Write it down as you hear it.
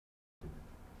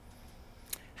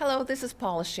Hello, this is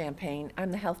Paula Champagne. I'm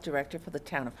the Health Director for the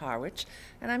town of Harwich,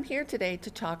 and I'm here today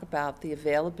to talk about the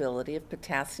availability of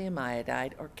potassium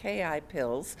iodide, or Ki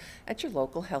pills, at your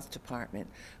local health department.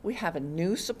 We have a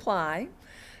new supply,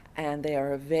 and they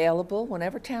are available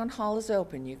whenever town hall is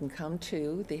open. You can come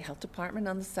to the health department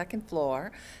on the second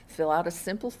floor, fill out a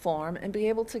simple form, and be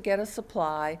able to get a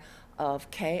supply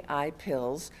of Ki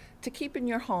pills to keep in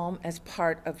your home as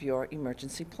part of your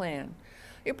emergency plan.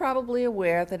 You're probably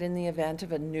aware that in the event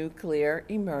of a nuclear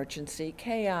emergency,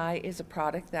 Ki is a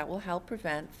product that will help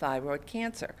prevent thyroid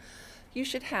cancer. You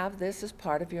should have this as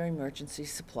part of your emergency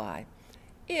supply.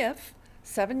 If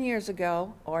 7 years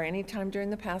ago, or any time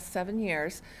during the past 7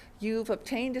 years, you've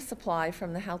obtained a supply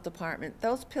from the health department,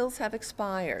 those pills have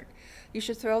expired. You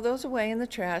should throw those away in the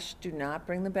trash. Do not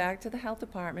bring them back to the health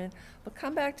department, but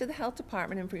come back to the health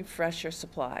department and refresh your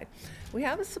supply. We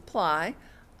have a supply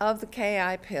of the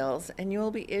Ki pills, and you will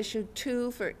be issued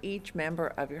 2 for each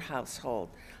member of your household.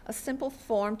 A simple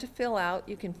form to fill out.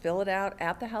 You can fill it out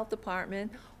at the health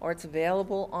department, or it's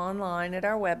available online at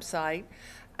our website.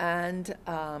 And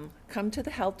come to the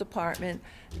health department.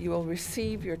 You will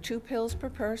receive your 2 pills per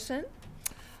person.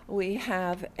 We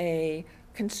have a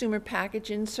consumer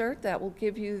package insert that will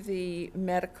give you the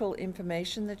medical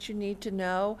information that you need to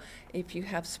know if you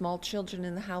have small children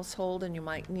in the household and you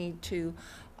might need to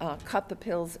cut the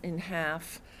pills in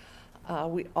half.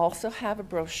 We also have a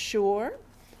brochure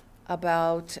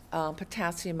about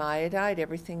potassium iodide,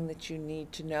 everything that you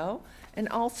need to know, and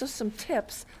also some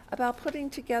tips about putting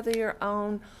together your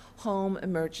own home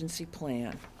emergency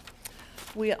plan.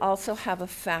 We also have a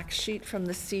fact sheet from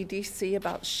the CDC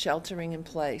about sheltering in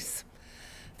place.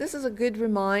 This is a good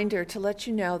reminder to let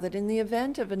you know that in the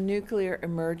event of a nuclear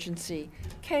emergency,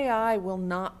 Ki will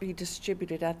not be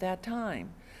distributed at that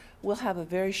time. We'll have a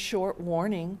very short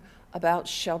warning about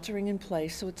sheltering in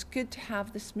place, so it's good to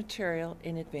have this material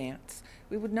in advance.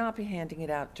 We would not be handing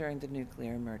it out during the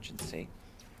nuclear emergency.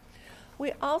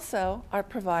 We also are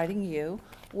providing you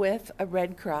with a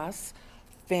Red Cross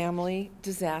Family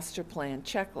Disaster Plan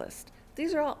checklist.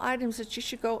 These are all items that you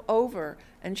should go over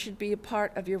and should be a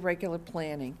part of your regular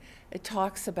planning. It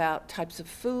talks about types of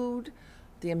food,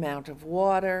 the amount of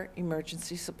water,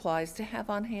 emergency supplies to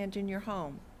have on hand in your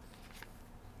home.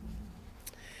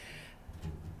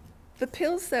 The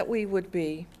pills that we would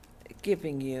be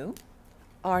giving you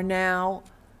are now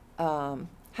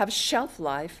have a shelf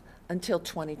life until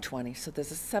 2020, so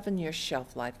there's a 7-year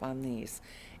shelf life on these.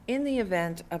 In the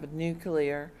event of a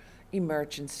nuclear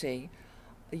emergency,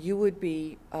 you would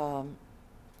be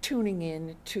tuning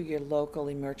in to your local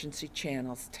emergency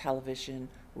channels, television,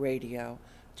 radio.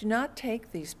 Do not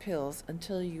take these pills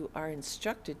until you are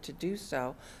instructed to do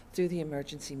so through the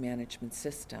emergency management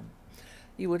system.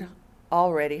 You would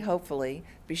already, hopefully,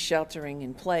 be sheltering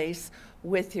in place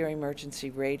with your emergency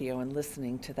radio and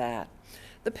listening to that.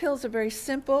 The pills are very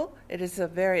simple.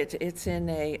 It's in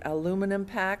a aluminum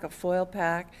pack, a foil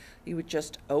pack. You would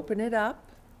just open it up.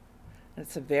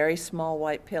 It's a very small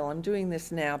white pill. I'm doing this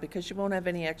now because you won't have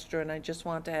any extra, and I just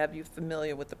want to have you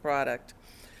familiar with the product.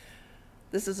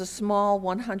 This is a small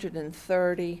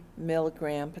 130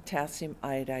 milligram potassium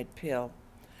iodide pill,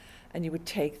 and you would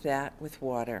take that with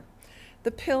water.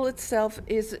 The pill itself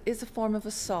is a form of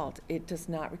a salt. It does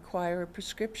not require a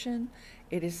prescription.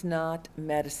 It is not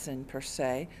medicine per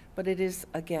se, but it is,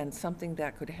 again, something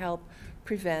that could help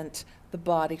prevent the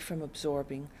body from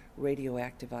absorbing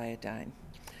radioactive iodine.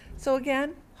 So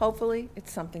again, hopefully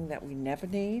it's something that we never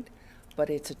need, but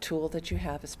it's a tool that you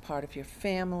have as part of your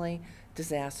family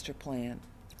disaster plan.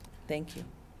 Thank you.